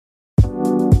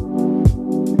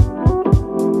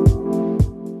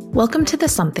Welcome to the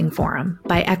Something Forum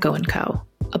by Echo&Co,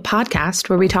 a podcast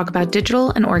where we talk about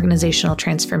digital and organizational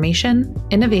transformation,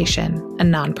 innovation,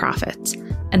 and nonprofits,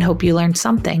 and hope you learned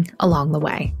something along the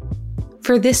way.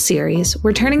 For this series,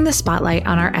 we're turning the spotlight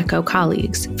on our Echo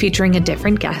colleagues, featuring a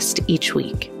different guest each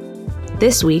week.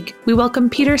 This week, we welcome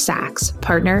Peter Sachs,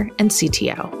 partner and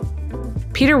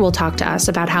CTO. Peter will talk to us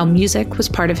about how music was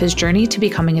part of his journey to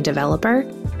becoming a developer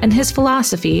and his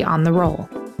philosophy on the role.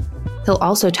 He'll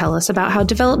also tell us about how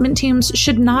development teams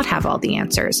should not have all the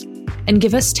answers and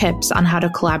give us tips on how to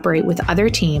collaborate with other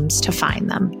teams to find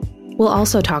them. We'll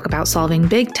also talk about solving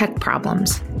big tech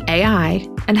problems, AI,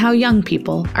 and how young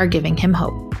people are giving him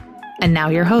hope. And now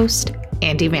your host,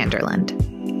 Andy Vanderland.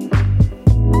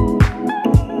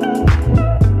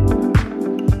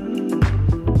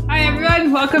 Hi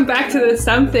everyone, welcome back to the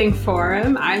Something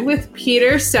Forum. I'm with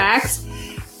Peter Sachs,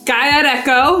 guy at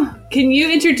Echo. Can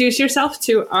you introduce yourself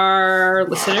to our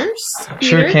listeners,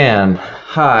 Peter? Sure can.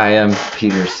 Hi, I'm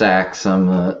Peter Sachs. I'm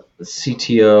a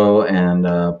CTO and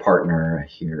a partner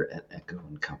here at Echo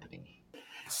 & Company.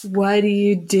 What do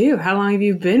you do? How long have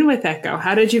you been with Echo?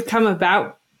 How did you come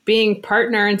about being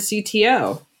partner and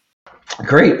CTO?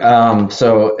 Great.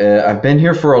 I've been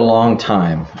here for a long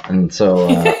time, and so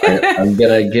I'm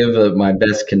going to give my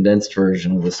best condensed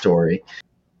version of the story.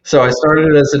 So I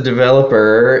started as a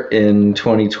developer in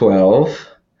 2012.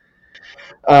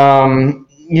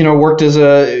 Worked as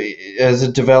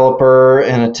a developer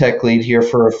and a tech lead here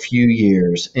for a few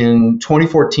years. In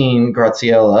 2014,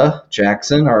 Graziella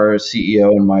Jackson, our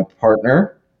CEO and my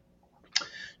partner,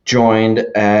 joined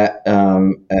as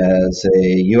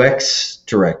a UX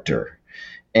director.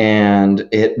 And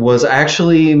it was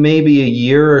actually maybe a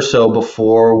year or so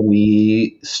before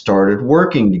we started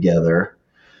working together.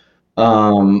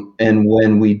 And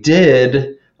when we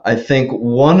did, I think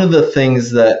one of the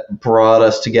things that brought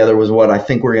us together was what I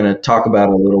think we're going to talk about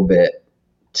a little bit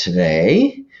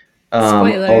today. But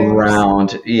I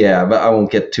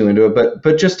won't get too into it,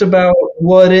 but just about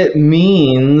what it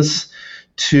means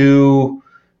to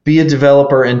be a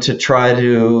developer and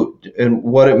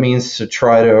what it means to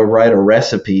try to write a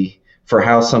recipe for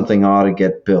how something ought to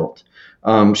get built.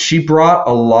 She brought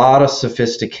a lot of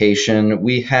sophistication.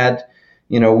 We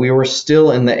were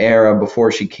still in the era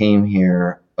before she came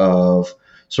here of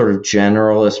sort of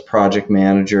generalist project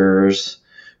managers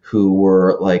who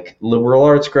were like liberal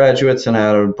arts graduates and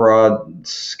had a broad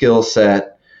skill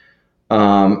set,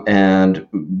 and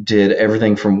did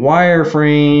everything from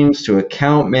wireframes to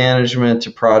account management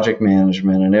to project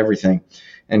management and everything.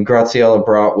 And Graziella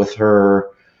brought with her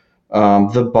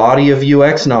the body of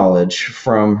UX knowledge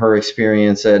from her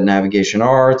experience at Navigation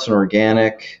Arts and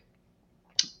Organic,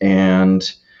 and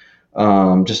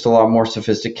just a lot more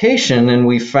sophistication. And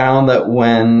we found that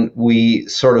when we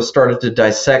sort of started to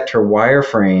dissect her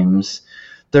wireframes,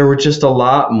 there were just a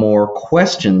lot more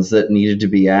questions that needed to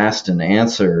be asked and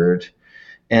answered.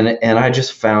 And I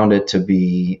just found it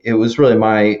was really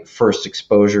my first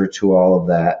exposure to all of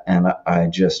that. And I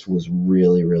just was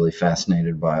really, really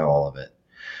fascinated by all of it.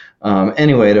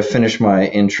 Anyway, to finish my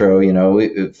intro,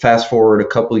 fast forward a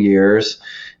couple years,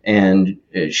 and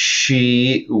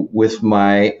she, with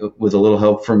a little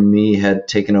help from me, had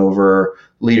taken over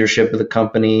leadership of the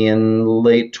company in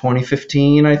late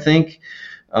 2015, I think.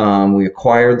 We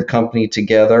acquired the company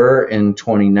together in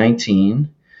 2019.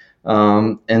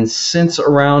 And since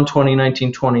around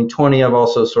 2019, 2020, I've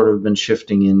also sort of been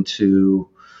shifting into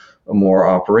a more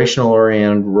operational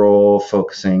oriented role,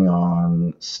 focusing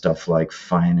on stuff like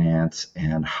finance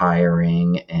and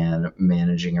hiring and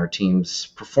managing our team's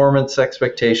performance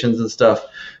expectations and stuff.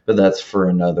 But that's for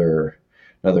another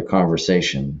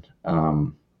conversation.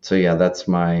 That's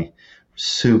my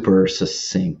super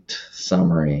succinct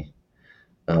summary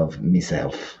of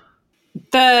myself.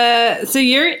 So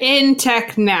you're in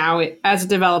tech now as a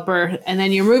developer, and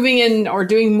then you're moving in or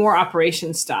doing more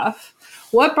operation stuff.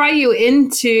 What brought you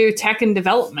into tech and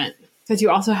development? Because you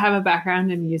also have a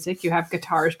background in music. You have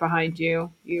guitars behind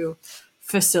you. You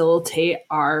facilitate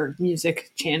our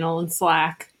music channel in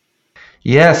Slack.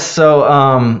 Yes. So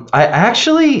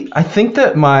I think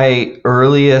that my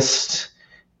earliest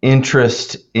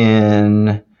interest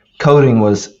in coding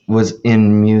was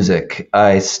in music.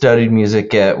 I studied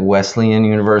music at Wesleyan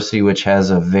University, which has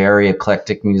a very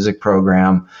eclectic music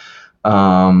program.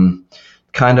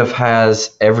 Kind of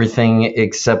has everything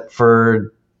except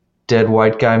for dead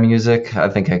white guy music. I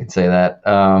think I can say that.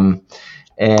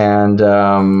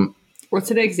 What's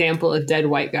an example of dead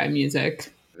white guy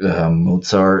music?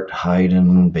 Mozart,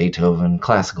 Haydn, Beethoven,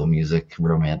 classical music,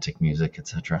 romantic music,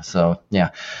 etc. So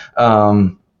yeah.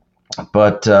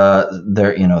 but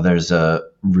there's a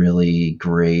really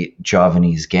great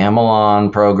Javanese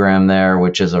gamelan program there,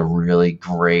 which is a really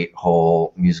great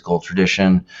whole musical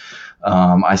tradition.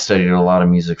 I studied a lot of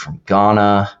music from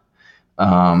Ghana.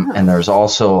 And there's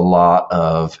also a lot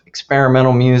of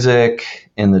experimental music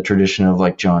in the tradition of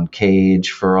like John Cage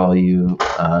for all you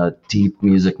deep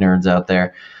music nerds out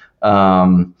there. But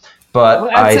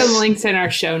we'll add some links in our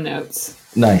show notes.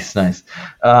 Nice. So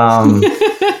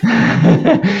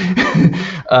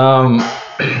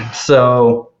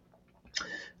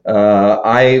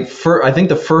I think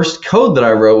the first code that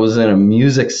I wrote was in a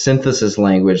music synthesis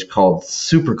language called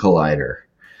Super Collider,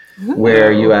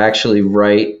 where you actually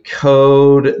write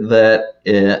code that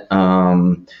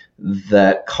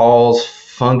calls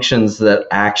functions that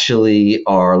actually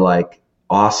are like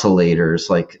oscillators,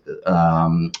 like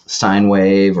sine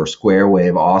wave or square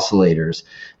wave oscillators,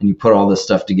 and you put all this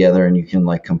stuff together and you can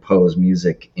like compose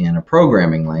music in a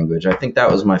programming language. I think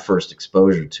that was my first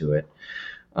exposure to it.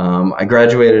 I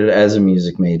graduated as a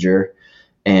music major,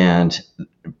 and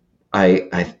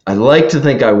I like to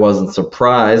think I wasn't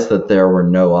surprised that there were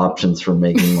no options for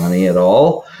making money at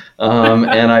all.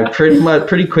 And I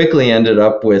pretty quickly ended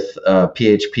up with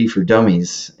PHP for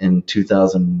Dummies in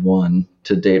 2001,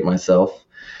 to date myself.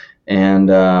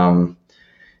 And,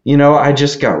 I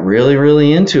just got really,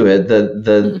 really into it.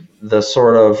 The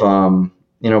sort of,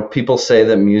 people say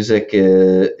that music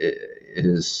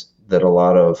is that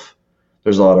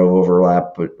there's a lot of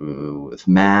overlap with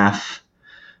math.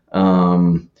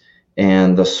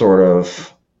 And the sort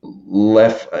of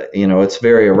left, it's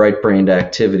very a right-brained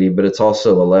activity, but it's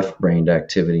also a left-brained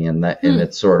activity, and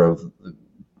it's sort of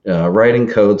writing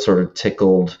code sort of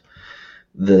tickled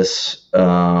this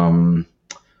part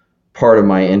of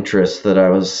my interest that I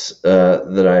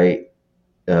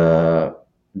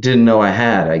didn't know I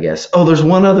had, I guess. Oh, there's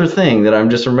one other thing that I'm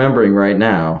just remembering right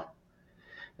now.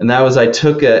 And that was, I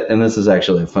took and this is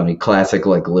actually a funny classic,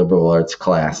 like liberal arts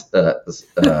class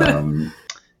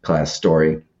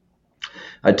story.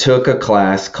 I took a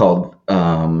class called,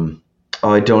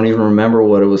 I don't even remember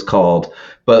what it was called,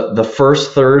 but the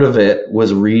first third of it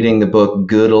was reading the book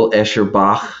Gödel, Escher,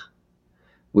 Bach,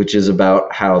 which is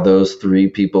about how those three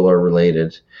people are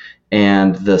related.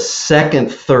 And the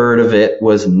second third of it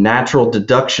was natural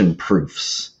deduction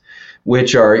proofs,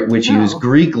 which use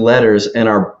Greek letters and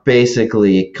are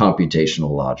basically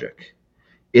computational logic.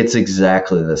 It's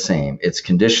exactly the same. It's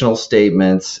conditional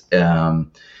statements,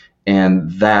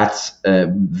 and that's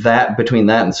that between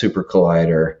that and Super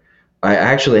Collider, I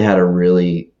actually had a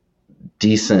really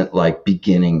decent like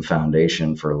beginning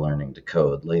foundation for learning to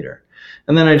code later.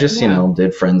 And then I just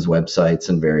did friends' websites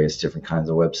and various different kinds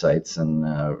of websites,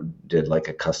 and did like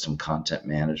a custom content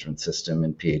management system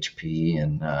in PHP,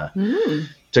 and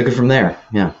took it from there.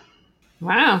 Yeah.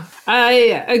 Wow.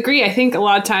 I agree. I think a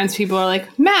lot of times people are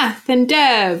like math and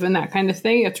dev and that kind of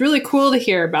thing. It's really cool to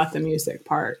hear about the music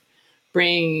part,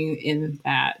 bringing in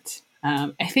that.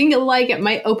 I think it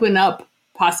might open up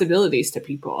possibilities to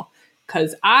people,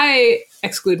 because I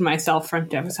exclude myself from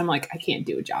dev. So I'm like, I can't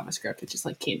do a JavaScript. I just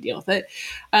like can't deal with it.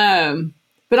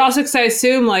 But also because I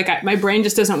assume like my brain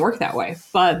just doesn't work that way.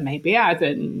 But maybe I've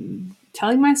been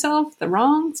telling myself the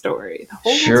wrong story the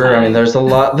whole time. I mean, there's a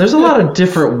lot of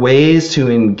different ways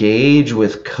to engage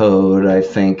with code, I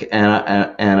think, and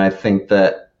I think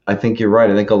you're right.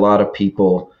 I think a lot of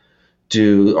people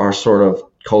are sort of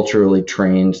culturally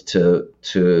trained to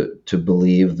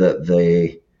believe that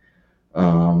they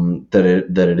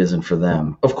that it isn't for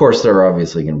them. Of course, there are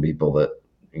obviously going to be people that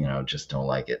just don't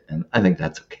like it, and I think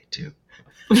that's okay too.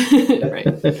 Right.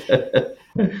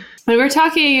 When we were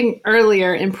talking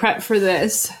earlier in prep for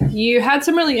this, you had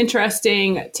some really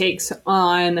interesting takes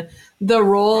on the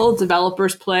role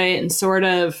developers play and sort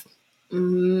of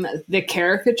the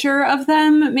caricature of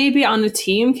them maybe on a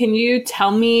team. Can you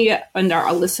tell me and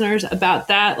our listeners about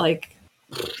that? Like,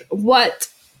 what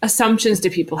assumptions do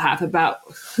people have about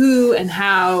who and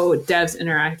how devs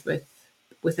interact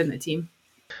within the team?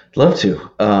 Love to.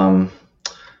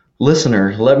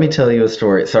 Listener, let me tell you a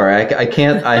story. Sorry, I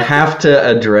can't. I have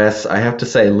to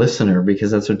say listener,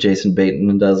 because that's what Jason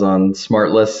Bateman does on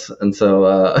Smartless, and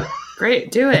so.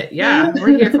 Great, do it. Yeah,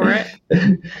 we're here for it.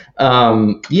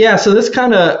 So this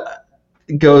kind of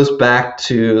goes back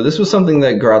to, this was something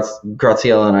that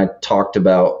Graziella and I talked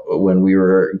about when we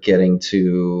were getting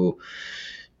to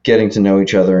know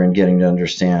each other and getting to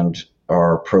understand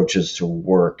our approaches to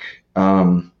work.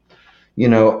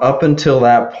 Up until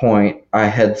that point, I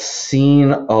had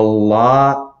seen a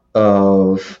lot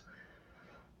of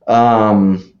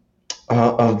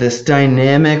this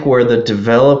dynamic where the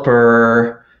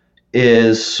developer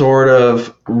is sort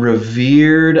of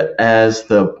revered as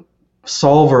the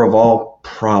solver of all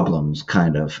problems,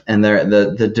 kind of. And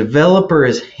the developer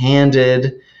is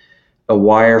handed a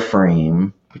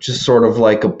wireframe, which is sort of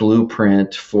like a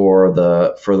blueprint for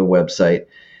the website,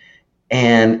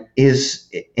 and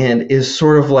is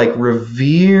sort of like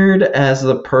revered as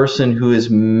the person who is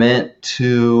meant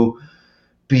to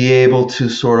be able to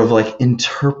sort of like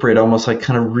interpret, almost like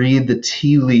kind of read the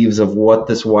tea leaves of what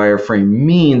this wireframe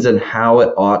means and how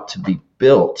it ought to be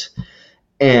built.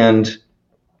 And,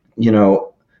 you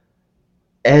know,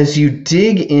 as you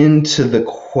dig into the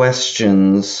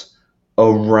questions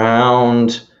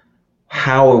around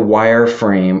how a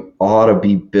wireframe ought to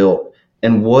be built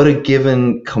and what a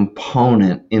given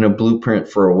component in a blueprint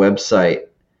for a website,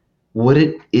 what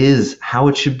it is, how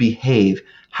it should behave,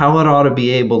 how it ought to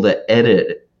be able to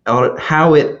edit,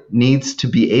 how it needs to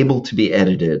be able to be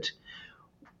edited,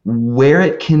 where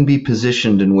it can be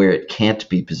positioned and where it can't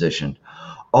be positioned.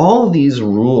 All these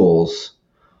rules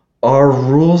are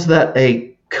rules that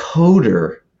a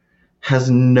coder has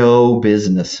no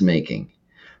business making.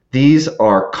 These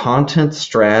are content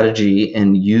strategy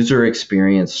and user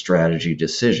experience strategy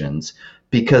decisions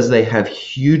because they have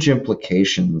huge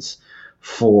implications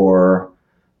for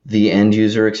the end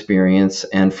user experience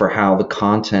and for how the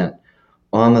content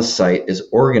on the site is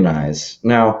organized.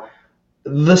 Now,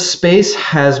 the space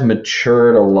has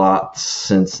matured a lot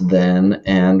since then,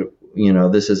 and you know,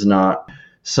 this is not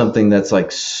something that's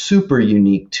like super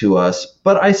unique to us,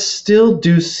 but I still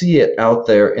do see it out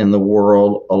there in the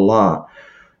world a lot.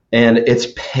 And it's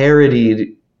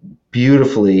parodied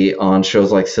beautifully on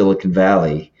shows like Silicon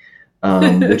Valley,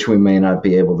 which we may not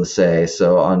be able to say.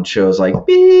 So on shows like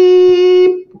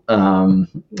Beep,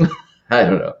 I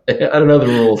don't know. I don't know the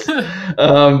rules.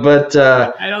 But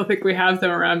I don't think we have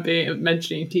them around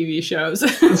mentioning TV shows.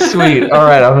 Sweet. All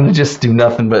right. I'm going to just do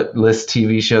nothing but list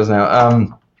TV shows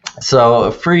now. So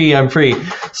I'm free.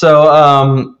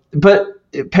 So, but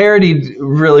parodied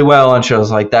really well on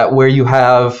shows like that, where you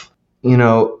have, you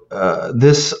know,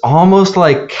 this almost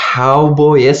like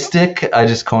cowboyistic, I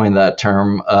just coined that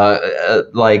term,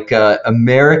 like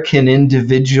American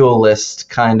individualist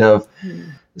kind of,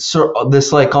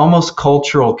 this like almost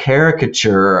cultural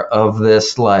caricature of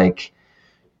this like,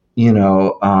 you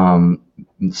know,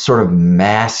 sort of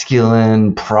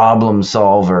masculine problem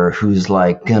solver who's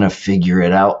like gonna figure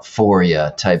it out for you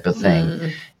type of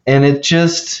thing. And it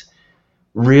just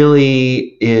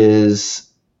really is,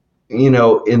 you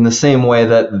know, in the same way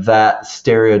that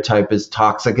stereotype is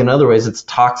toxic. In other ways, it's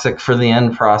toxic for the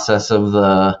end process of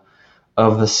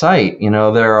the site. You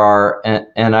know, there are,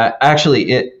 and I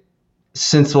actually,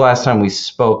 since the last time we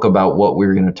spoke about what we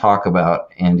were going to talk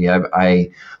about, Andy, I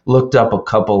looked up a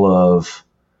couple of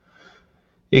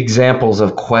examples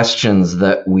of questions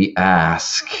that we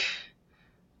ask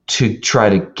to try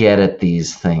to get at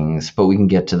these things, but we can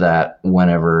get to that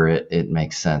whenever it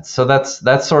makes sense. So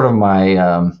that's sort of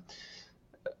my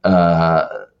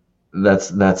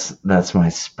that's my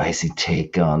spicy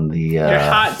take on the your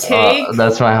hot take.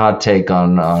 That's my hot take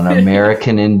on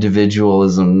American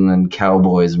individualism and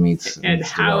cowboys meets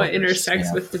how it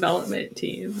intersects with development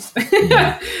teams.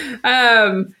 Yeah.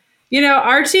 You know,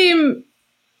 our team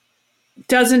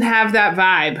doesn't have that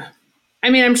vibe. I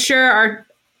mean, I'm sure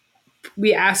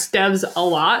we ask devs a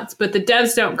lot, but the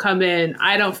devs don't come in,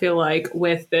 I don't feel like,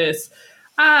 with this,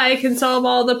 I can solve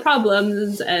all the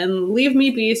problems and leave me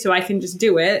be so I can just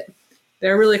do it.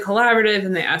 They're really collaborative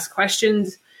and they ask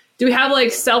questions. Do we have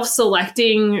like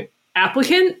self-selecting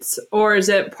applicants, or is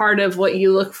it part of what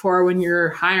you look for when you're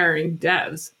hiring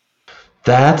devs?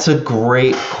 That's a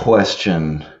great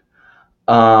question.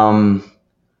 I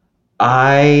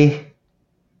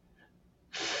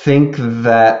think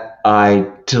that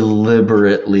I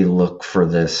deliberately look for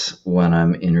this when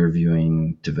I'm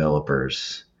interviewing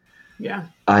developers. Yeah.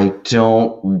 I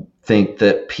don't think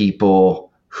that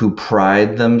people who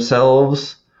pride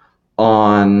themselves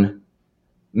on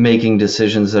making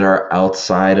decisions that are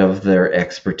outside of their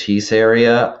expertise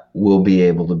area will be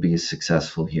able to be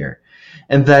successful here.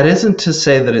 And that isn't to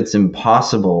say that it's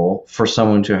impossible for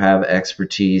someone to have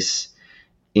expertise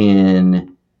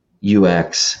in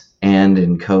UX and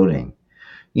in coding.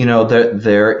 You know,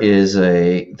 there's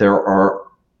a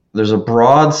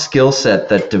broad skill set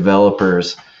that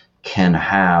developers can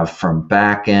have, from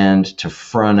back end to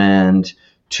front end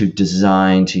to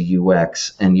design to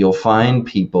UX. And you'll find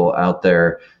people out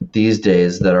there these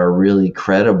days that are really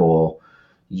credible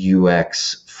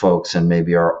UX folks and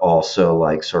maybe are also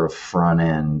like sort of front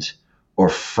end or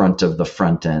front of the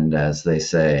front end, as they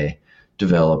say,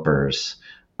 developers.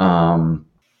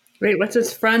 Wait, what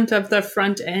does front of the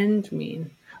front end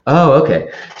mean? Oh,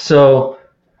 okay. So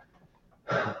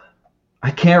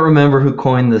I can't remember who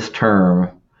coined this term,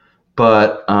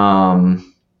 but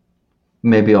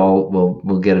maybe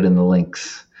we'll get it in the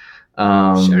links.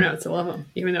 Show notes, I love them,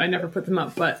 even though I never put them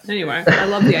up. But anyway, I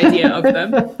love the idea of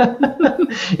them.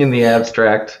 In the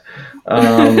abstract.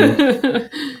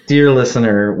 Dear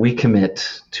listener, we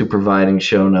commit to providing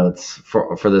show notes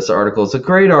for this article. It's a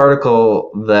great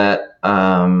article that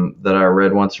I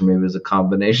read once, or maybe it was a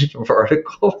combination of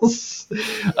articles.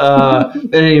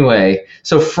 But anyway,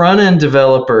 so front-end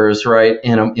developers, right,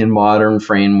 in modern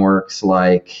frameworks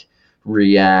like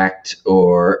React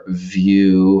or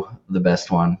Vue, the best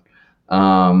one,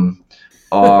 are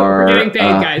we're getting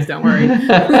paid, guys. Don't worry.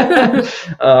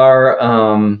 are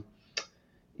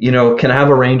can have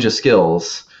a range of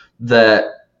skills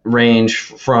that range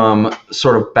from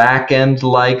sort of back-end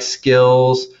like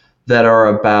skills that are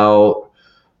about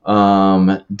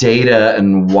data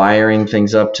and wiring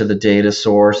things up to the data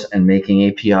source and making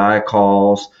API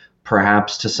calls.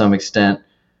 Perhaps to some extent,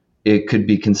 it could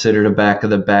be considered a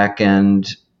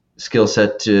back-end skill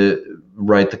set to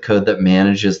write the code that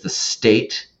manages the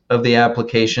state of the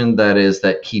application. That is,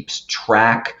 that keeps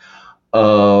track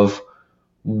of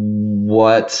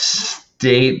what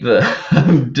state, the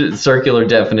circular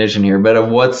definition here, but of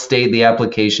what state the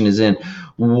application is in,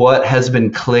 what has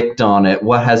been clicked on it,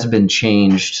 what has been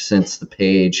changed since the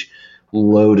page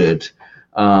loaded.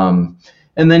 And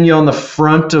then on the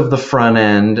front of the front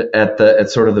end, at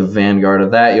sort of the vanguard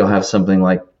of that, you'll have something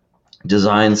like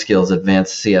design skills,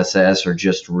 advanced CSS, or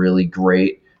just really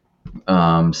great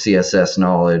CSS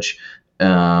knowledge,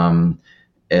 an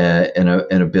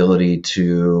ability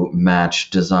to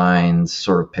match designs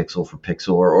sort of pixel for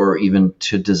pixel, or even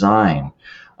to design.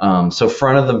 So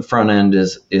front of the front end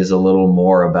is a little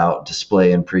more about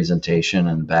display and presentation,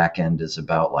 and back end is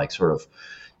about like sort of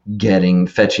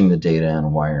fetching the data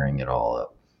and wiring it all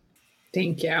up.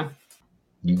 Thank you.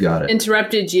 You got it.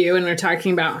 Interrupted you, and we're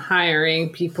talking about hiring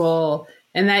people,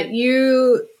 and that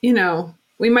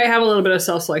we might have a little bit of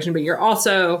self-selection, but you're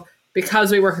also,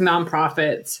 because we work with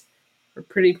nonprofits, we're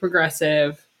pretty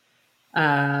progressive,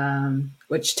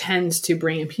 which tends to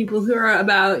bring in people who are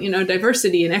about,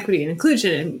 diversity and equity and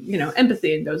inclusion and,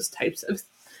 empathy and those types of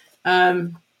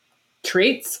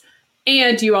traits.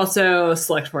 And you also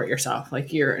select for it yourself. Like,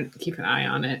 keep an eye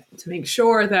on it to make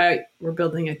sure that we're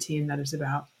building a team that is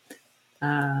about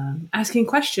asking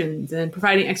questions and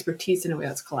providing expertise in a way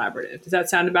that's collaborative. Does that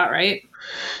sound about right?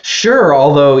 Sure,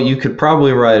 although you could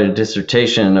probably write a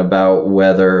dissertation about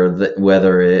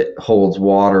whether it holds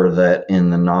water that in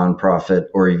the nonprofit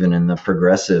or even in the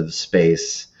progressive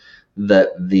space, that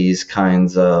these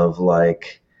kinds of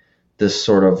this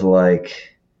sort of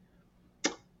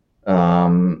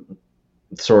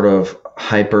sort of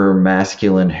hyper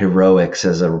masculine heroics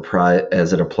as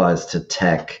it applies to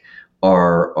tech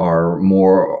are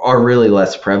really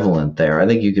less prevalent there. I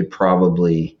think you could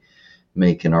probably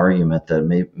make an argument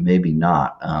that maybe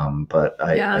not. But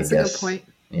I guess, a good point.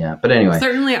 Yeah, but anyway,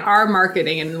 certainly our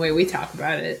marketing and the way we talk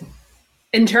about it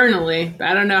internally, but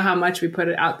I don't know how much we put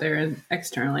it out there and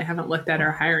externally. I haven't looked at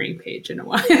our hiring page in a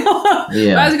while.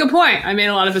 Yeah, that's a good point. I made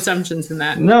a lot of assumptions in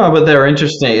that. No, but they're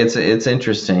interesting. It's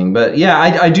interesting, but yeah,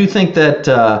 I do think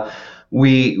that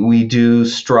we do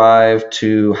strive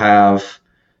to have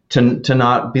to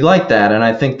not be like that, and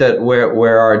I think that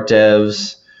where our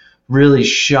devs really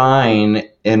shine,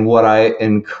 and what I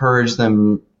encourage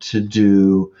them to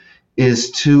do,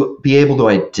 is to be able to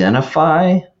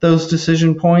identify those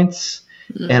decision points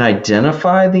and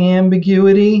identify the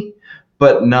ambiguity,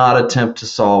 but not attempt to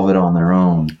solve it on their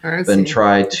own, and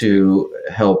try to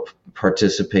help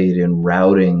participate in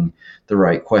routing the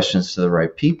right questions to the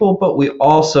right people. But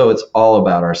it's all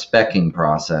about our speccing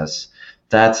process.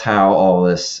 That's how all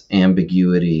this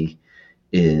ambiguity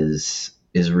is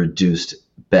reduced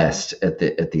best at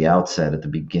the outset, at the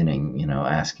beginning,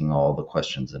 asking all the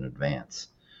questions in advance.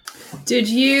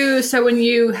 So when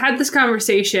you had this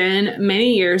conversation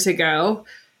many years ago,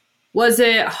 was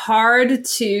it hard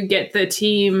to get the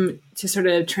team to sort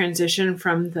of transition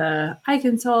from I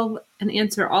can solve and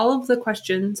answer all of the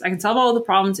questions, I can solve all the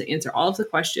problems and answer all of the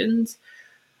questions,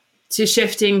 to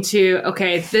shifting to,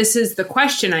 okay, this is the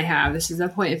question I have, this is a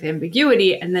point of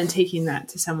ambiguity, and then taking that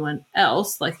to someone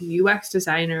else, like a UX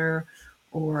designer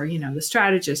or, the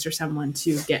strategist or someone,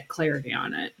 to get clarity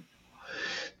on it?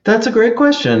 That's a great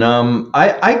question.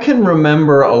 I can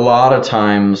remember a lot of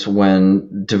times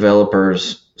when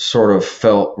developers sort of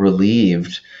felt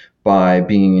relieved by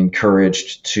being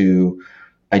encouraged to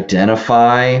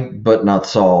identify but not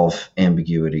solve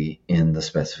ambiguity in the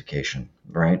specification,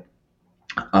 right?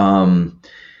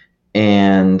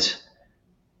 And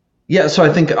yeah, so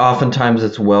I think oftentimes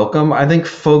it's welcome. I think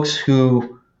folks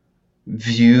who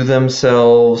view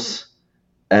themselves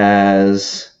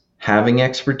as having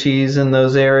expertise in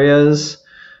those areas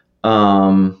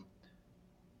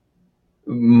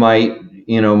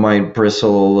might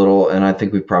bristle a little, and I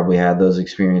think we've probably had those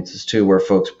experiences too, where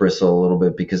folks bristle a little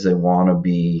bit because they want to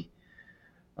be,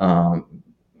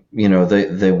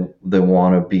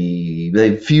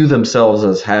 they view themselves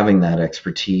as having that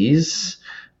expertise,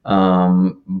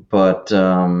 but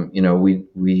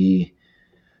we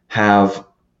have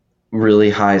really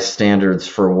high standards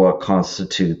for what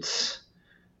constitutes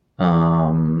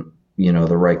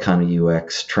the right kind of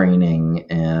UX training,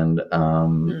 and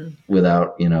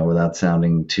without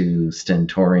sounding too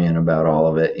stentorian about all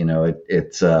of it,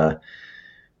 it's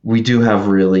we do have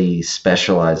really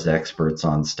specialized experts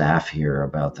on staff here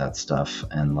about that stuff,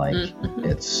 and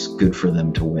it's good for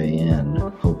them to weigh in,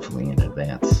 hopefully in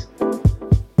advance.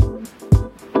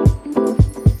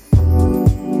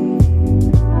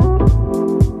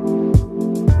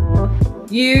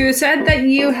 You said that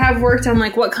you have worked on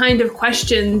what kind of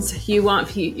questions you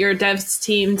want your devs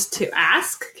teams to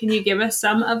ask. Can you give us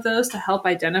some of those to help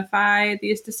identify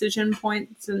these decision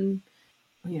points and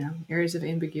areas of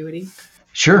ambiguity?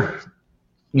 Sure.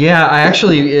 Yeah, I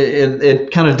actually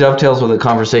it kind of dovetails with a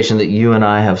conversation that you and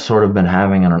I have sort of been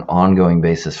having on an ongoing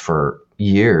basis for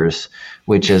years,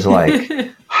 which is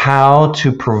how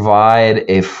to provide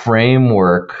a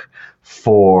framework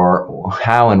for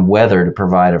how and whether to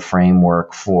provide a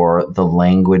framework for the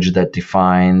language that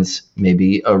defines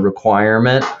maybe a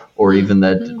requirement, or even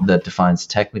that defines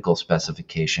technical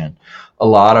specification. A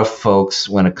lot of folks,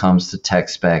 when it comes to tech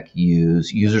spec,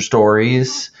 use user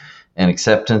stories and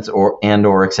acceptance or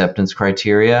acceptance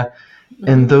criteria,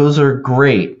 and those are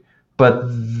great, but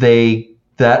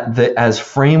as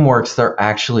frameworks, they're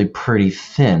actually pretty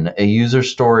thin. A user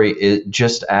story, it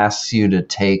just asks you to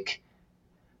take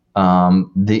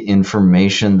the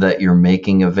information that you're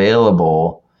making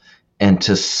available and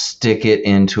to stick it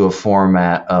into a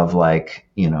format of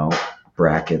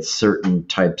brackets, certain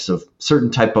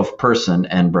type of person,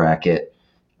 and bracket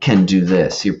can do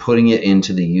this. You're putting it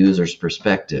into the user's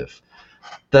perspective.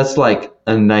 That's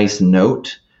a nice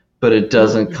note, but it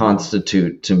doesn't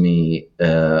constitute to me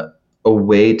a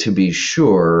way to be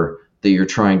sure that you're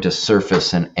trying to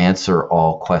surface and answer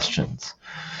all questions.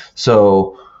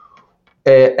 So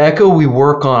at Echo, we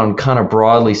work on, kind of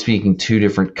broadly speaking, two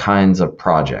different kinds of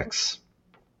projects.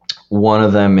 One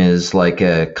of them is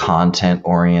a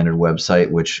content-oriented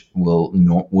website, which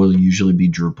will usually be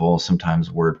Drupal, sometimes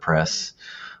WordPress.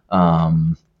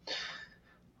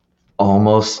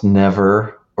 Almost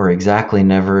never, or exactly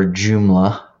never,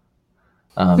 Joomla.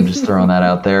 Just throwing that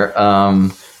out there.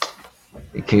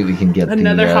 We can get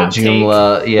another the hot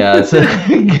Joomla, take. Yeah, so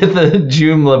get the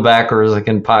Joomla backers. I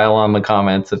can pile on the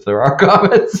comments if there are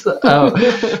comments. So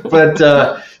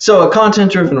a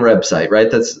content-driven website, right?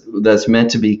 That's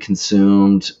meant to be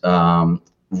consumed,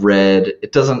 read.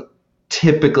 It doesn't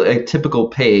a typical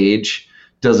page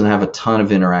doesn't have a ton of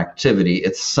interactivity.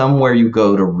 It's somewhere you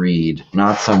go to read,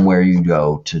 not somewhere you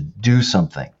go to do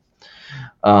something.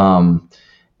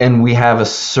 And we have a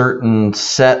certain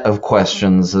set of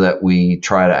questions that we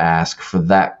try to ask for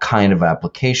that kind of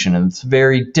application. And it's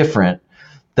very different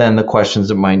than the questions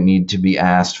that might need to be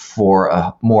asked for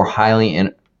a highly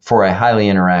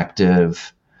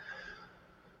interactive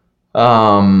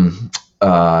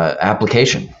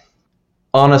application.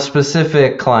 On a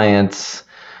specific client's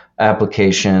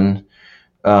application,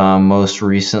 most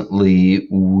recently,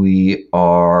 we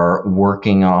are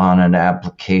working on an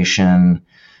application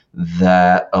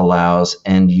that allows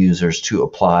end users to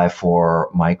apply for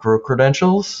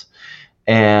micro-credentials,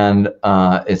 and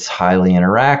it's highly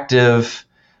interactive.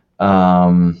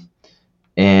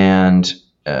 And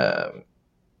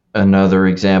another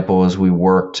example is we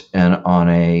worked on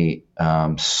a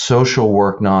social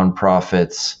work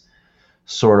nonprofit's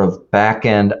sort of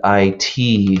back-end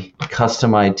IT,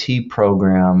 custom IT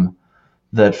program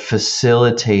that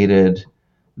facilitated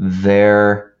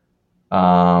their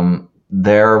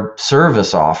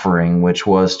service offering, which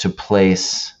was to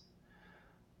place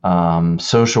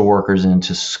social workers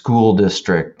into school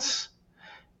districts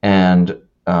and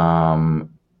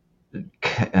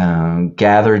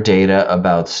gather data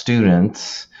about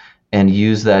students and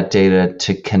use that data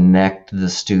to connect the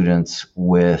students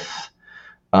with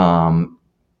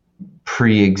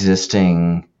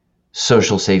pre-existing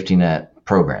social safety net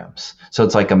programs. So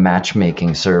it's like a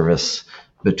matchmaking service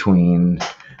between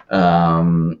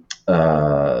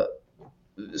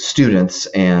students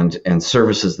and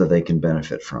services that they can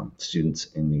benefit from, students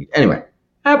in need. Anyway,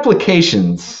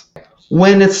 applications.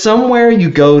 When it's somewhere you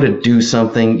go to do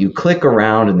something, you click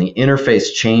around and the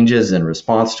interface changes in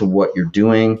response to what you're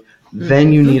doing,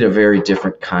 then you need a very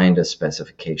different kind of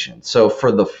specification. So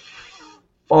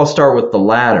I'll start with the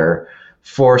latter.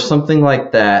 For something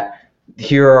like that,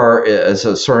 here are as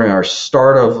a sort of our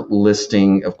start of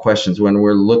listing of questions. When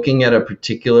we're looking at a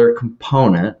particular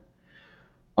component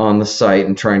on the site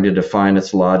and trying to define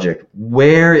its logic,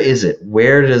 where is it?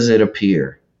 Where does it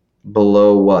appear?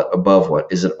 Below what? Above what?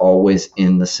 Is it always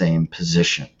in the same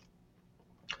position?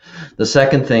 The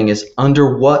second thing is,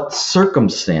 under what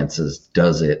circumstances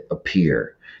does it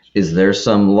appear? Is there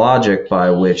some logic by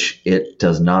which it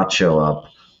does not show up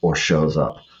or shows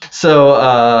up? So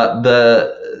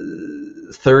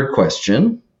the third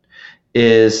question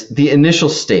is the initial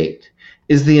state.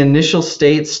 Is the initial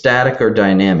state static or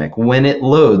dynamic? When it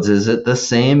loads, is it the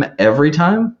same every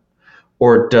time?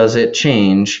 Or does it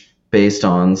change based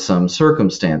on some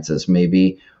circumstances?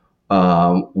 Maybe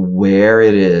where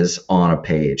it is on a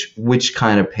page, which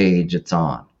kind of page it's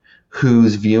on,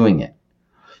 who's viewing it.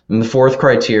 And the fourth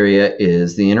criteria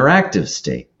is the interactive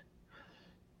state.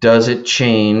 Does it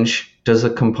change? Does the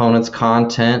component's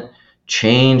content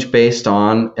change based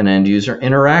on an end user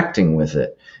interacting with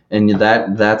it? And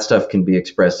that stuff can be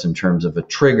expressed in terms of a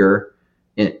trigger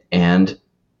and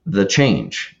the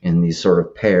change in these sort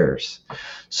of pairs.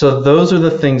 So those are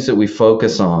the things that we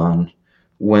focus on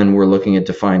when we're looking at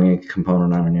defining a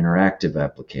component on an interactive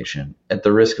application. At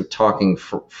the risk of talking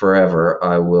forever,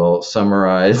 I will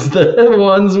summarize the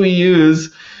ones we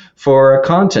use for a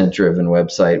content-driven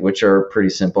website, which are pretty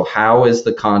simple. How is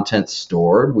the content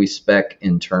stored? We spec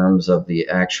in terms of the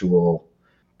actual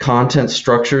content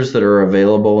structures that are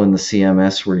available in the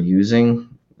CMS we're using.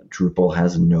 Drupal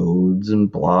has nodes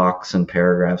and blocks and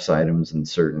paragraphs, items, and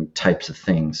certain types of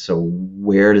things. So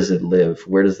where does it live?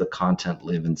 Where does the content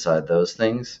live inside those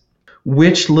things?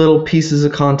 Which little pieces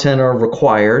of content are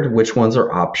required? Which ones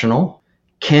are optional?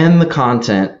 Can the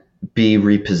content be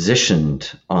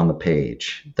repositioned on the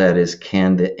page? That is,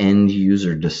 can the end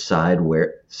user decide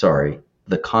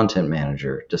the content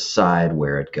manager decide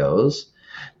where it goes?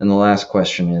 And the last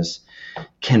question is,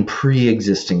 can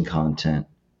pre-existing content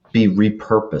be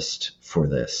repurposed for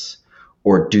this?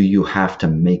 Or do you have to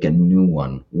make a new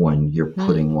one when you're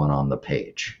putting one on the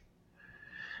page?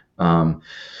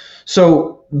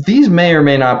 So these may or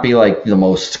may not be like the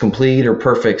most complete or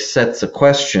perfect sets of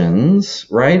questions,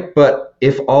 right? But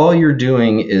if all you're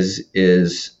doing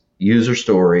is user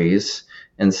stories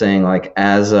and saying, like,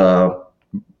 as a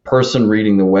person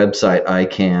reading the website, I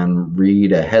can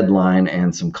read a headline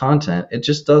and some content, it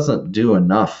just doesn't do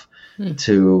enough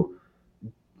to,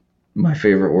 my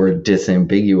favorite word,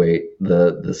 disambiguate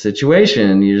the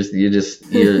situation.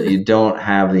 You don't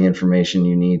have the information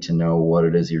you need to know what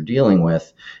it is you're dealing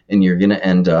with, and you're going to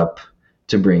end up,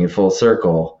 to bring it full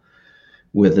circle,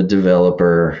 with a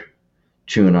developer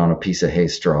chewing on a piece of hay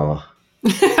straw,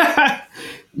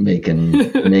 making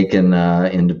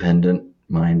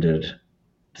independent-minded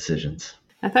decisions.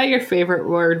 I thought your favorite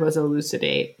word was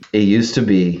elucidate. It used to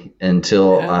be,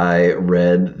 until I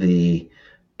read the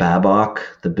BABOK,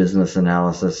 the business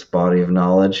analysis body of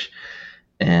knowledge,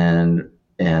 and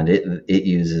it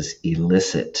uses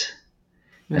elicit.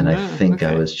 And I think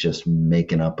I was just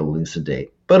making up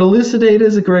elucidate. But elucidate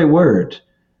is a great word.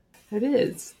 It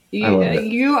is.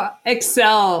 You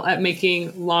excel at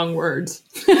making long words.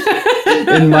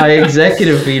 In my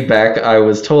executive feedback, I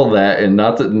was told that, and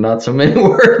not so many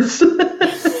words.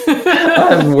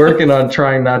 I'm working on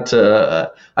trying not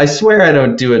to. I swear I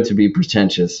don't do it to be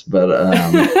pretentious, but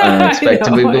I don't expect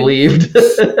to be believed.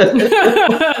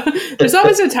 There's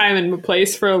always a time and a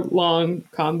place for long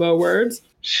combo words.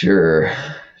 Sure,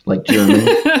 like German.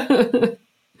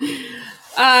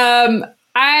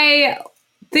 I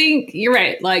think you're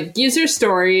right. Like, user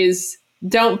stories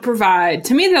don't provide,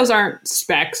 to me, those aren't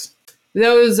specs.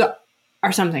 Those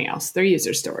are something else. They're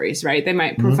user stories, right? They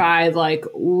might provide like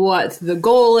what the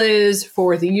goal is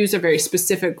for the user, very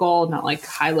specific goal, not like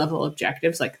high level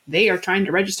objectives. Like, they are trying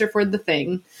to register for the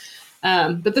thing.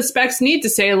 But the specs need to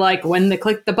say, like, when they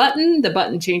click the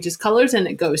button changes colors and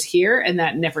it goes here, and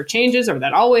that never changes, or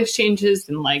that always changes.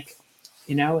 And like,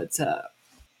 it's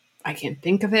I can't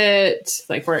think of it,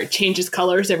 like where it changes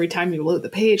colors every time you load the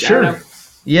page. Sure. I don't know.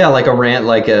 Yeah, like a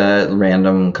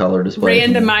random color display.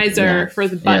 Randomizer for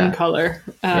the button color.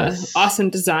 Yes. Awesome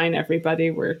design,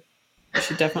 everybody. We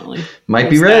should definitely.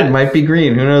 Might be red, might be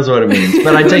green. Who knows what it means?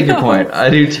 But I take your point. I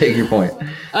do take your point.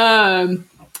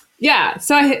 Yeah.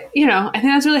 So I think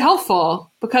that's really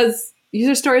helpful, because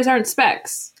user stories aren't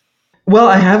specs. Well,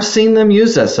 I have seen them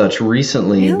used as such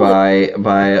recently by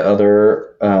other.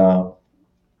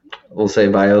 We'll say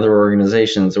by other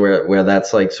organizations where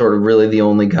that's like sort of really the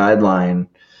only guideline,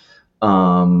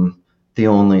 the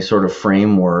only sort of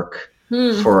framework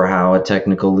for how a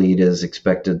technical lead is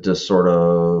expected to sort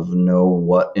of know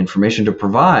what information to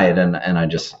provide. And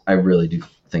I really do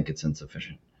think it's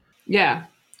insufficient. Yeah.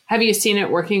 Have you seen it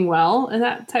working well in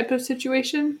that type of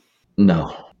situation?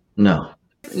 No, No,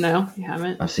 you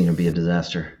haven't. I've seen it be a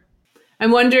disaster.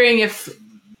 I'm wondering if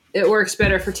it works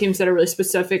better for teams that are really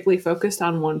specifically focused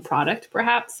on one product,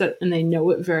 perhaps, and they know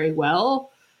it very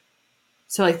well.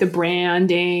 So like the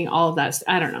branding, all of that,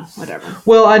 I don't know, whatever.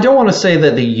 Well, I don't want to say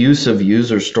that the use of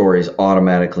user stories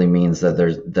automatically means that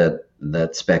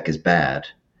that spec is bad.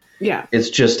 Yeah. It's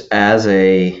just as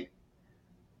a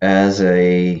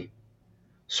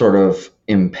sort of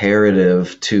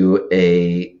imperative to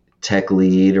a tech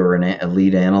lead or a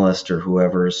lead analyst or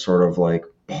whoever is sort of like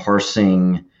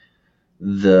parsing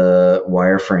the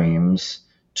wireframes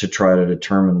to try to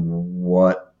determine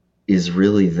what is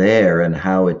really there and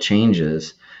how it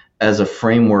changes. As a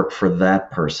framework for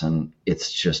that person,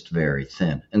 it's just very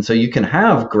thin. And so you can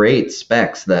have great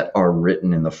specs that are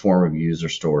written in the form of user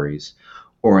stories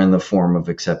or in the form of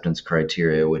acceptance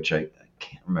criteria, which I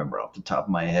can't remember off the top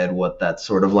of my head what that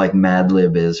sort of like Mad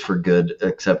Lib is for good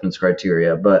acceptance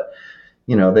criteria. But,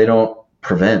 they don't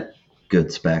prevent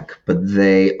good spec, but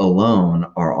they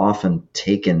alone are often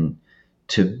taken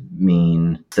to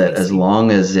mean that as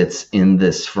long as it's in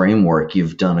this framework,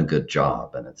 you've done a good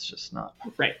job, and it's just not.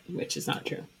 Right, which is not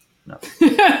true. No.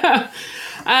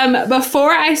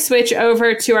 Before I switch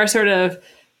over to our sort of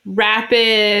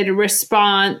rapid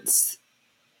response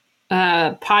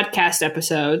podcast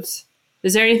episodes,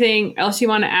 is there anything else you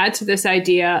want to add to this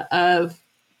idea of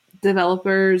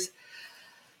developers,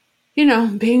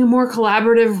 being a more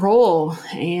collaborative role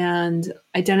and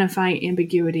identifying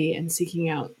ambiguity and seeking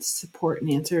out support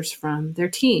and answers from their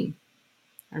team?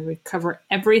 Or we cover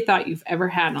every thought you've ever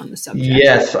had on the subject?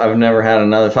 Yes, I've never had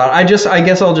another thought. I guess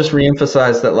I'll just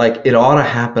reemphasize that like it ought to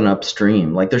happen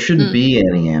upstream. Like there shouldn't be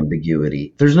any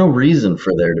ambiguity. There's no reason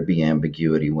for there to be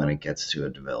ambiguity when it gets to a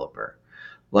developer.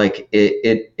 Like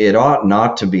it ought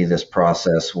not to be this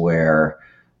process where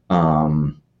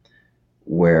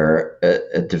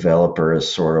a developer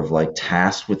is sort of like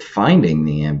tasked with finding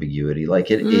the ambiguity. Like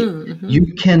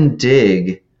you can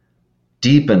dig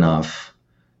deep enough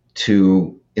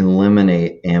to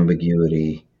eliminate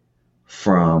ambiguity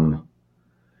from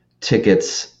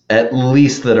tickets, at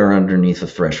least that are underneath a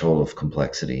threshold of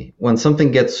complexity. When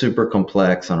something gets super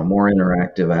complex on a more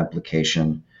interactive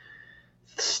application,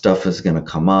 stuff is going to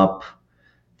come up.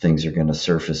 Things are going to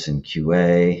surface in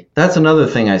QA. That's another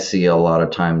thing I see a lot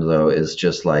of times, though, is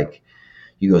just like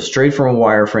you go straight from a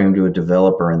wireframe to a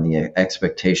developer, and the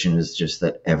expectation is just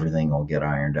that everything will get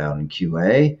ironed out in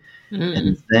QA.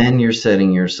 And then you're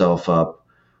setting yourself up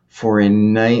for a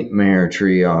nightmare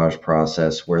triage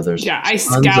process where there's I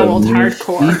scowled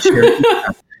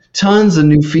hardcore. Tons of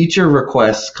new feature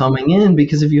requests coming in,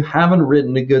 because if you haven't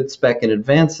written a good spec in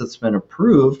advance that's been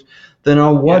approved, then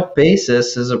on what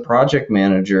basis is a project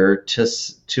manager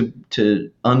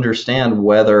to understand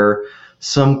whether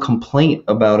some complaint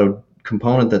about a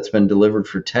component that's been delivered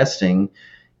for testing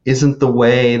isn't the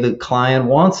way the client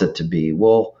wants it to be?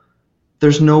 Well,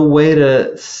 there's no way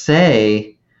to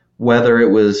say whether it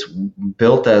was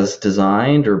built as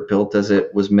designed or built as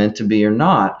it was meant to be or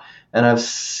not. And I've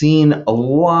seen a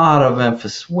lot of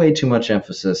emphasis, way too much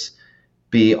emphasis,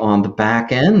 be on the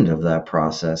back end of that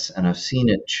process. And I've seen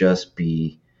it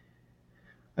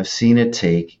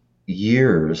take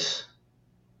years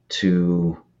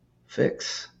to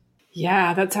fix.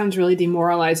 Yeah, that sounds really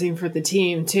demoralizing for the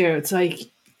team too. It's like,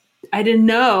 I didn't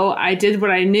know, I did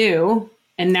what I knew,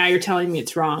 and now you're telling me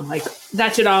it's wrong. Like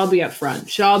that should all be up front,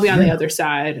 should all be on the other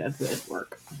side of the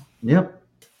work. Yep.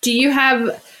 Do you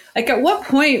have, like, at what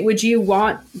point would you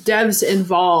want devs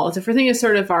involved? If we're thinking of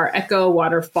sort of our Echo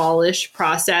waterfall-ish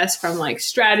process from like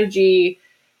strategy,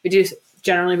 we do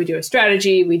a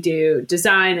strategy, we do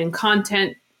design and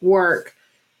content work,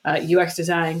 UX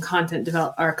design,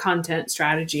 content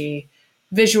strategy,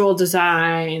 visual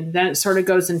design, then it sort of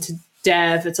goes into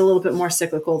dev. It's a little bit more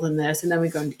cyclical than this. And then we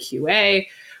go into QA.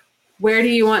 Where do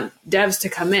you want devs to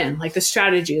come in? Like the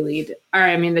strategy lead,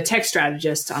 the tech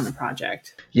strategist on the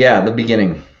project? Yeah, the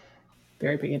beginning.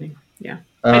 Very beginning. Yeah.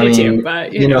 I do too,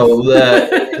 but who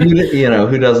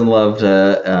doesn't love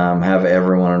to have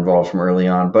everyone involved from early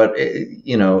on? But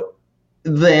the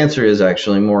answer is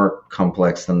actually more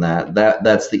complex than that.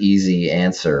 That's the easy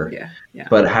answer. Yeah.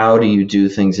 But how do you do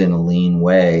things in a lean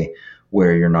way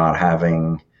where you're not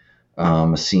having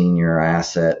a senior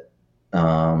asset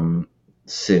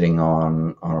sitting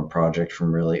on a project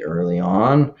from really early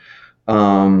on?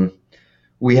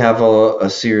 We have a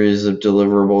series of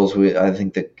deliverables. I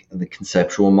think that the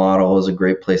conceptual model is a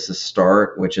great place to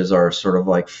start, which is our sort of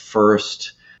like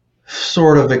first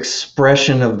sort of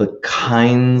expression of the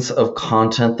kinds of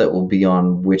content that will be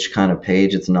on which kind of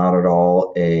page. It's not at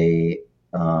all a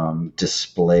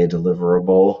display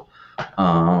deliverable,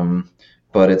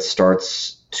 but it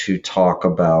starts to talk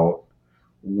about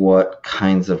what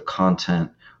kinds of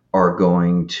content are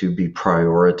going to be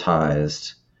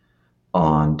prioritized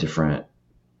on different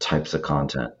types of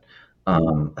content.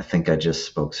 I think I just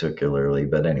spoke circularly,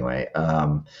 but anyway.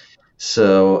 And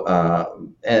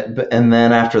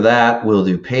then after that, we'll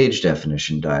do page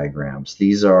definition diagrams.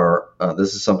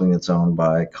 This is something that's owned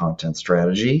by Content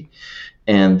Strategy,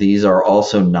 and these are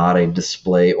also not a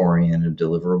display-oriented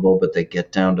deliverable, but they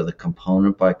get down to the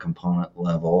component by component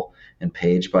level and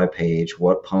page by page.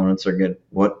 What components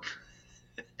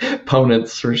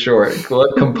for short?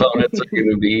 What components are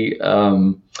going to be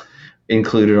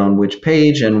included on which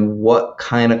page, and what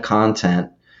kind of content?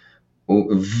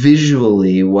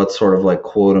 Visually, what sort of like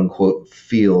quote unquote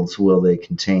fields will they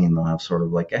contain? They'll have sort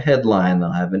of like a headline,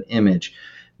 they'll have an image.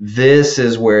 This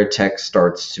is where text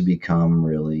starts to become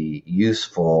really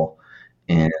useful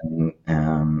in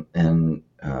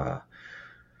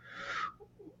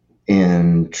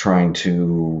trying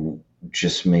to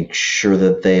just make sure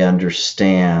that they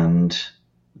understand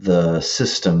the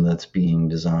system that's being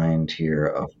designed here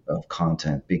of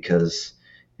content, because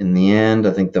in the end,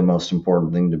 I think the most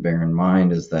important thing to bear in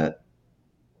mind is that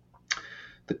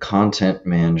the content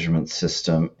management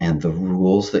system and the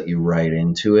rules that you write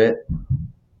into it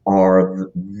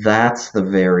that's the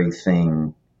very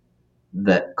thing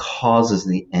that causes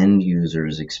the end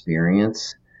user's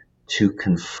experience to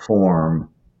conform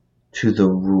to the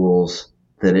rules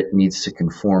that it needs to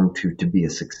conform to be a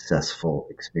successful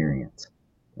experience,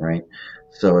 right?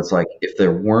 So it's like if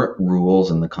there weren't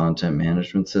rules in the content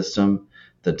management system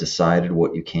that decided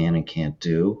what you can and can't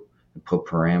do and put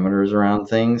parameters around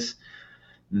things,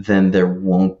 then there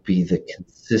won't be the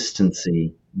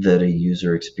consistency that a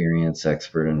user experience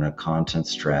expert and a content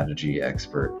strategy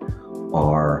expert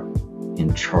are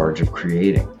in charge of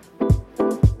creating.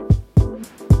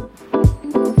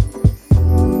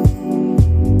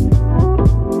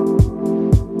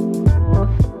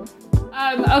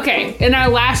 Okay, in our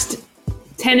last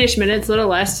 10-ish minutes, a little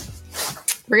less,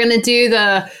 we're going to do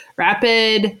the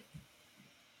rapid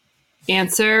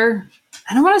answer.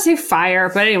 I don't want to say fire,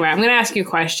 but anyway, I'm going to ask you a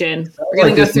question. We're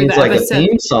going to go through the like episode. A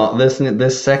theme song.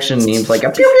 This section needs like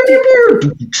a pew pew pew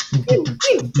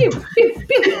pew.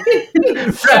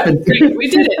 Rapid. We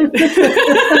did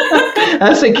it.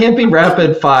 I say it can't be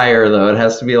rapid fire though. It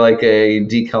has to be like a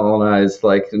decolonized,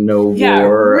 like no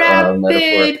war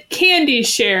rapid candy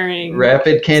sharing.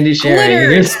 Rapid candy sharing.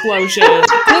 Glitter explosion.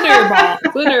 Glitter ball.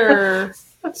 Glitter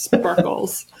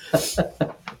sparkles.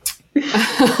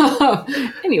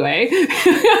 Anyway,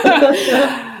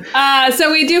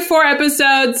 so we do 4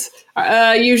 episodes.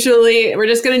 Usually, we're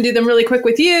just going to do them really quick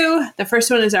with you. The first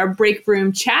one is our break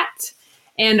room chat.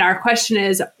 And our question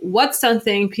is, what's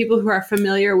something people who are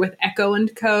familiar with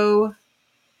Echo&Co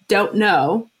don't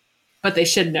know, but they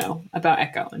should know about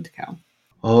Echo&Co?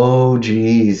 Oh,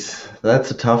 geez.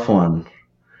 That's a tough one.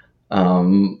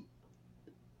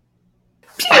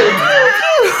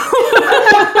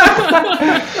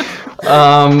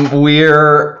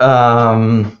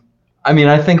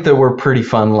 I think that we're pretty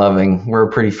fun loving. We're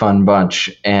a pretty fun bunch.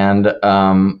 And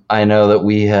I know that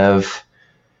we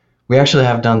actually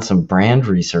have done some brand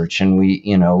research, and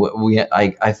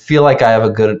I feel like I have a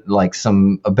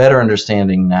better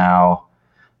understanding now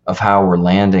of how we're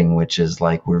landing, which is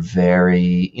like we're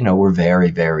very,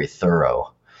 very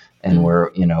thorough, and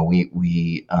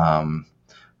we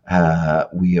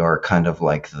are kind of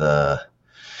like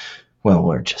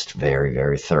we're just very,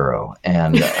 very thorough,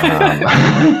 and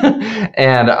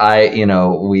and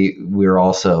we're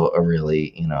also a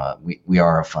really, we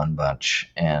are a fun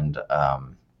bunch, and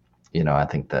I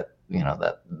think that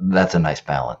that's a nice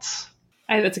balance.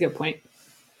 That's a good point.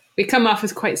 We come off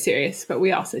as quite serious, but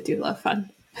we also do love fun.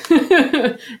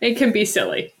 It can be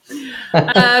silly.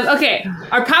 Okay,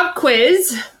 our pop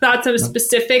quiz, thoughts of a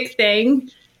specific thing.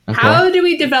 Okay. How do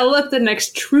we develop the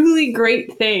next truly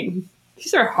great thing?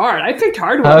 These are hard. I picked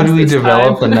hard ones. How do we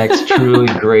develop the next truly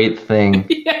great thing?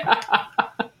 Yeah.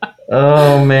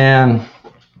 Oh, man.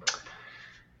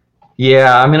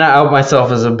 Yeah, I out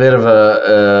myself as a bit of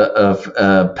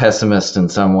a pessimist in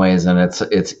some ways, and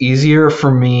it's easier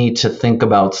for me to think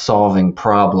about solving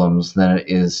problems than it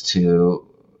is to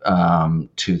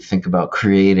think about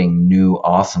creating new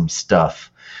awesome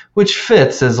stuff, which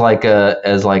fits as like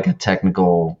a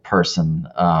technical person.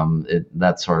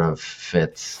 That sort of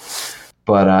fits.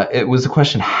 But it was a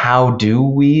question: how do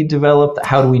we develop?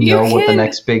 How do we know what the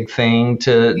next big thing what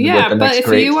the next great thing is? But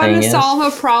if you want to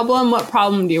solve a problem, what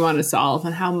problem do you want to solve,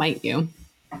 and how might you?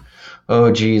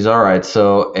 Oh, geez. All right.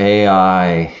 So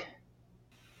AI.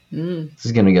 This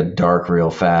is gonna get dark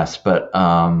real fast, but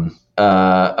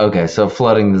okay. So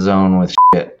flooding the zone with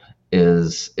shit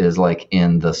is like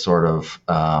in the sort of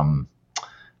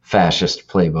fascist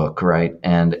playbook, right?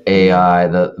 And AI,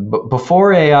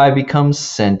 before AI becomes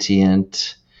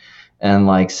sentient and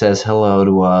like says hello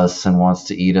to us and wants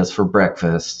to eat us for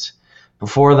breakfast,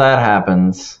 before that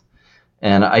happens,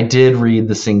 and I did read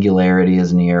The Singularity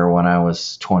is Near when I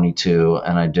was 22,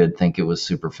 and I did think it was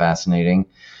super fascinating.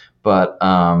 But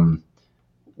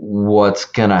what's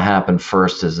going to happen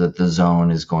first is that the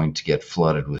zone is going to get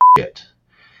flooded with shit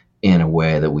in a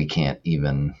way that we can't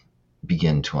even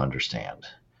begin to understand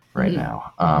right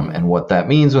now. And what that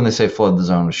means when they say flood the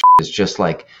zone with shit is just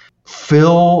like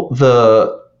fill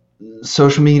the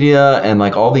social media and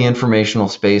like all the informational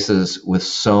spaces with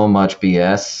so much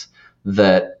BS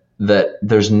that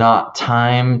there's not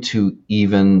time to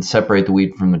even separate the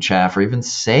wheat from the chaff or even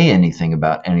say anything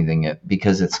about anything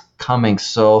because it's coming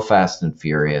so fast and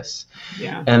furious.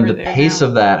 Yeah, and the pace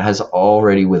of that has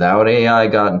already, without AI,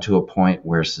 gotten to a point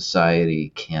where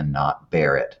society cannot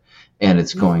bear it. And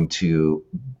it's going to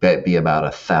be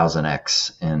about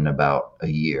 1,000x in about a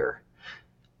year.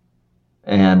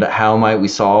 And how might we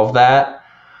solve that?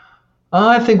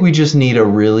 I think we just need a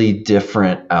really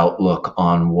different outlook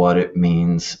on what it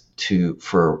means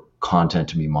for content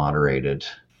to be moderated.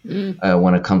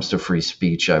 When it comes to free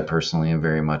speech, I personally am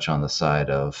very much on the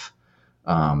side of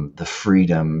the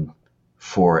freedom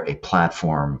for a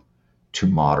platform to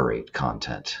moderate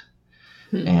content.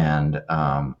 And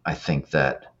I think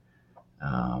that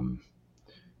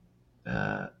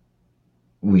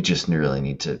we just really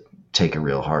need to take a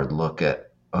real hard look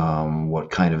at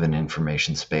what kind of an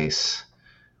information space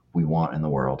we want in the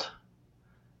world.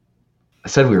 I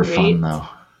said we were fun, though.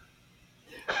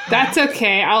 That's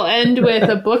okay. I'll end with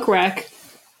a book rec.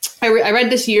 I read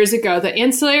this years ago. The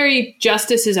Ancillary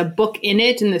Justice is a book in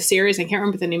the series. I can't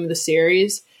remember the name of the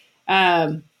series.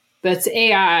 But it's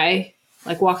AI,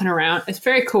 like walking around. It's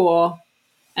very cool.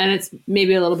 And it's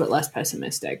maybe a little bit less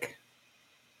pessimistic.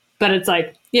 But it's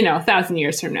like, 1,000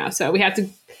 years from now. So we have to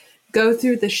go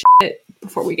through the shit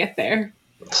before we get there.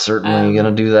 Certainly going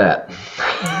to do that.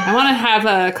 I want to have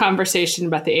a conversation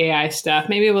about the AI stuff.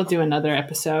 Maybe we'll do another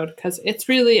episode because it's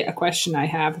really a question I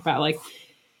have about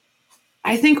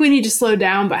I think we need to slow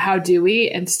down, but how do we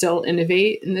and still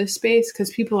innovate in this space?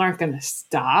 Because people aren't going to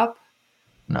stop.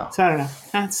 No. So I don't know.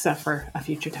 That's stuff for a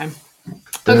future time.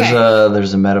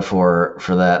 There's a metaphor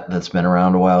for that's been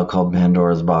around a while called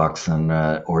Pandora's box, and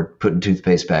or putting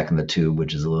toothpaste back in the tube,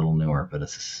 which is a little newer, but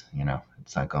it's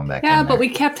it's not going back. Yeah, but we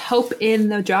kept hope in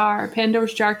the jar.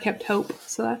 Pandora's jar kept hope,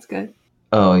 so that's good.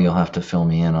 Oh, you'll have to fill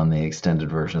me in on the extended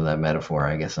version of that metaphor.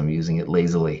 I guess I'm using it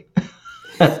lazily.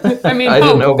 I mean, I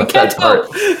didn't know about that part.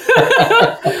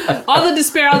 All the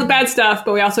despair, all the bad stuff,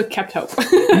 but we also kept hope.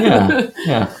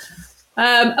 Yeah.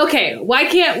 Okay, why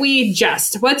can't we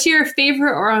just? What's your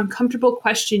favorite or uncomfortable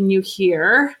question you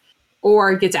hear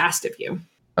or gets asked of you?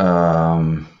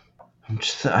 I'm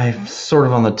sort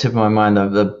of on the tip of my mind.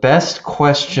 The best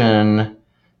question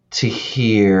to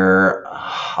hear,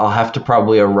 I'll have to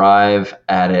probably arrive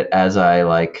at it as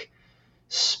I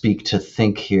speak to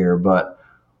think here, but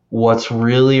what's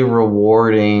really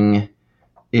rewarding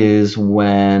is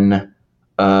when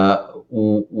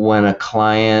a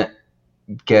client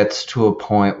gets to a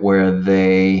point where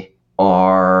they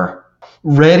are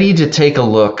ready to take a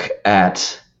look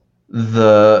at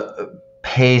the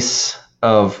pace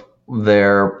of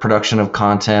their production of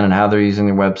content and how they're using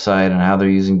their website and how they're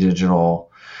using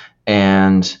digital,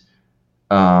 and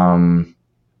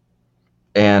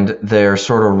they're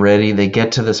sort of ready. They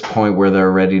get to this point where they're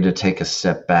ready to take a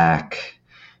step back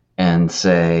and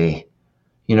say,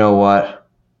 you know what?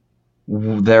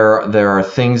 There are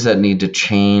things that need to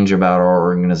change about our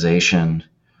organization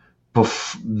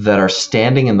that are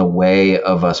standing in the way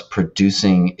of us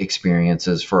producing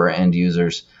experiences for our end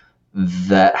users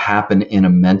that happen in a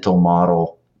mental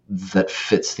model that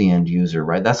fits the end user,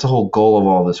 right? That's the whole goal of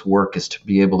all this work, is to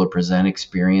be able to present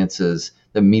experiences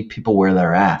that meet people where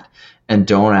they're at and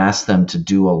don't ask them to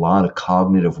do a lot of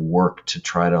cognitive work to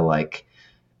try to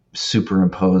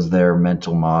superimpose their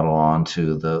mental model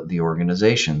onto the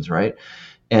organizations, right?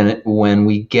 And when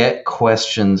we get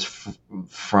questions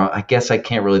from, I guess I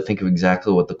can't really think of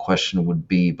exactly what the question would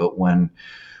be, but when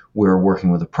we're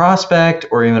working with a prospect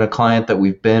or even a client that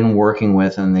we've been working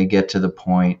with, and they get to the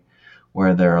point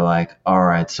where they're like, all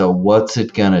right, so what's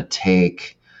it going to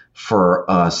take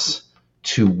for us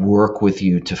to work with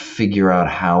you to figure out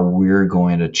how we're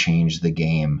going to change the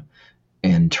game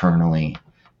internally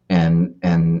and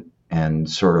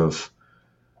sort of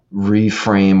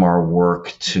reframe our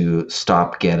work to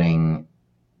stop getting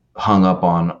hung up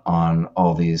on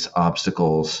all these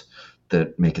obstacles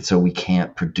that make it so we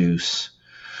can't produce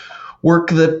work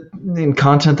that in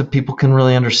content that people can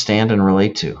really understand and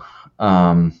relate to.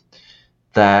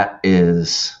 That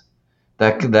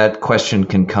question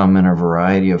can come in a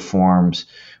variety of forms.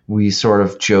 We sort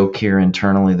of joke here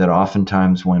internally that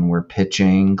oftentimes when we're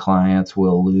pitching, clients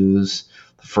will lose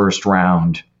the first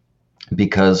round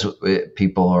because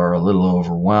people are a little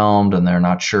overwhelmed and they're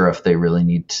not sure if they really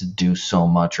need to do so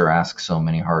much or ask so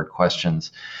many hard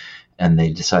questions. And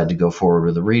they decide to go forward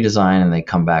with a redesign, and they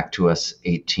come back to us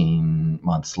 18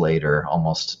 months later,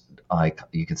 almost like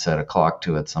you could set a clock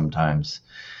to it sometimes,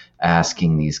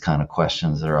 asking these kind of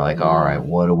questions that are like, all right,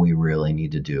 what do we really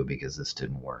need to do because this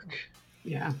didn't work?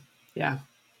 Yeah.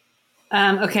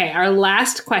 Okay, our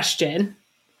last question.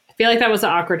 I feel like that was an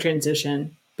awkward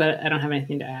transition, but I don't have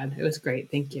anything to add. It was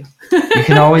great. Thank you. You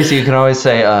can always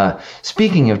say,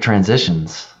 speaking of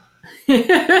transitions.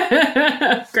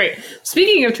 Great.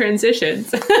 Speaking of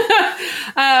transitions, we're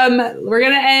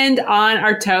going to end on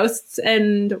our toasts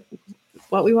and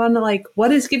what we want to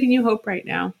what is giving you hope right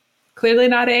now? Clearly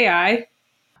not AI.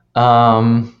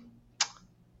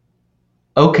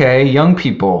 Okay, young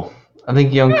people. I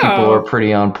think young people are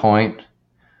pretty on point.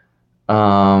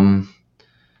 I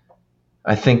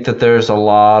think that there's a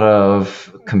lot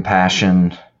of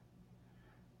compassion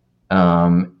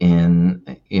among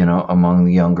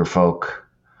the younger folk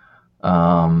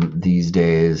these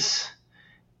days,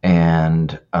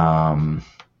 and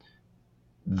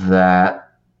that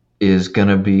is going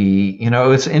to be,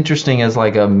 it's interesting as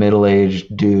like a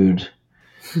middle-aged dude.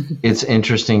 It's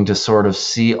interesting to sort of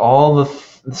see all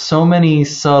so many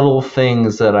subtle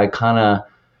things that I kind of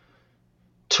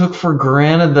took for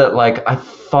granted, that I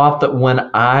thought that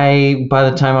by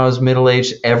the time I was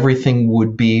middle-aged, everything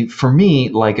would be for me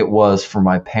like it was for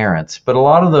my parents. But a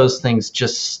lot of those things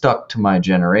just stuck to my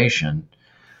generation.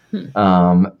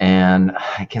 And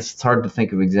I guess it's hard to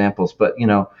think of examples, but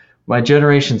my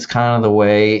generation's kind of the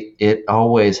way it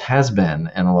always has been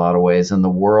in a lot of ways, and the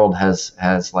world has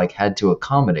had to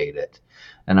accommodate it.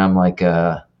 And I'm like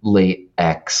a late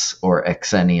X or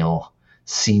Xennial,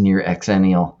 senior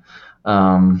Xennial.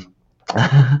 I'm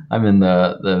in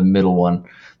the middle one,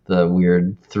 the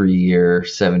weird 3-year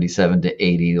 77 to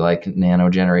 80 nano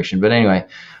generation. But anyway,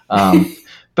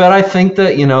 but I think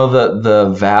that the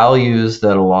values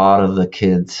that a lot of the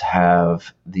kids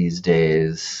have these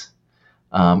days,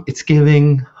 it's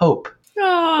giving hope.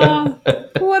 Oh,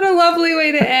 what a lovely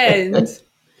way to end.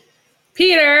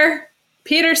 Peter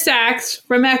Sachs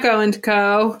from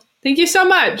Echo&Co. Thank you so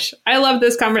much. I love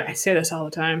this conversation. I say this all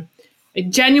the time. I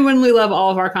genuinely love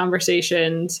all of our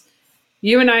conversations.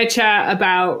 You and I chat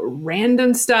about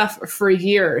random stuff for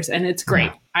years, and it's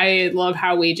great. Yeah. I love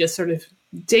how we just sort of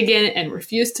dig in and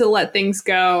refuse to let things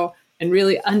go and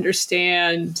really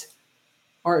understand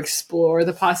or explore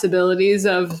the possibilities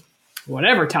of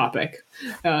whatever topic.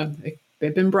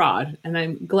 They've been broad, and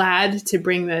I'm glad to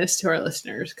bring this to our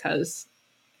listeners because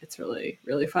it's really,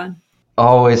 really fun.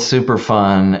 Always super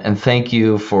fun. And thank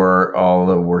you for all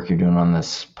the work you're doing on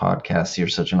this podcast. You're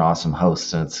such an awesome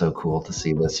host, and it's so cool to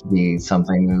see this be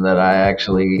something that I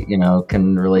actually,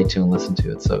 can relate to and listen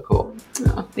to. It's so cool.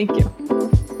 Oh, thank you.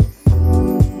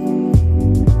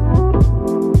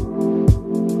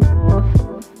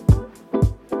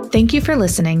 Thank you for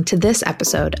listening to this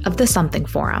episode of the Something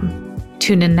Forum.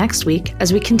 Tune in next week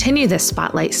as we continue this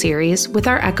spotlight series with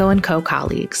our Echo&Co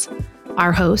colleagues.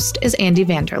 Our host is Andy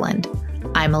Vanderland.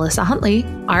 I'm Melissa Huntley,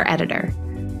 our editor.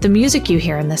 The music you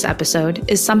hear in this episode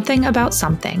is Something About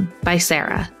Something by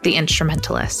Sarah, the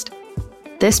instrumentalist.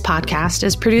 This podcast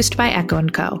is produced by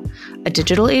Echo&Co, a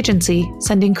digital agency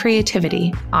sending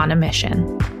creativity on a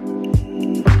mission.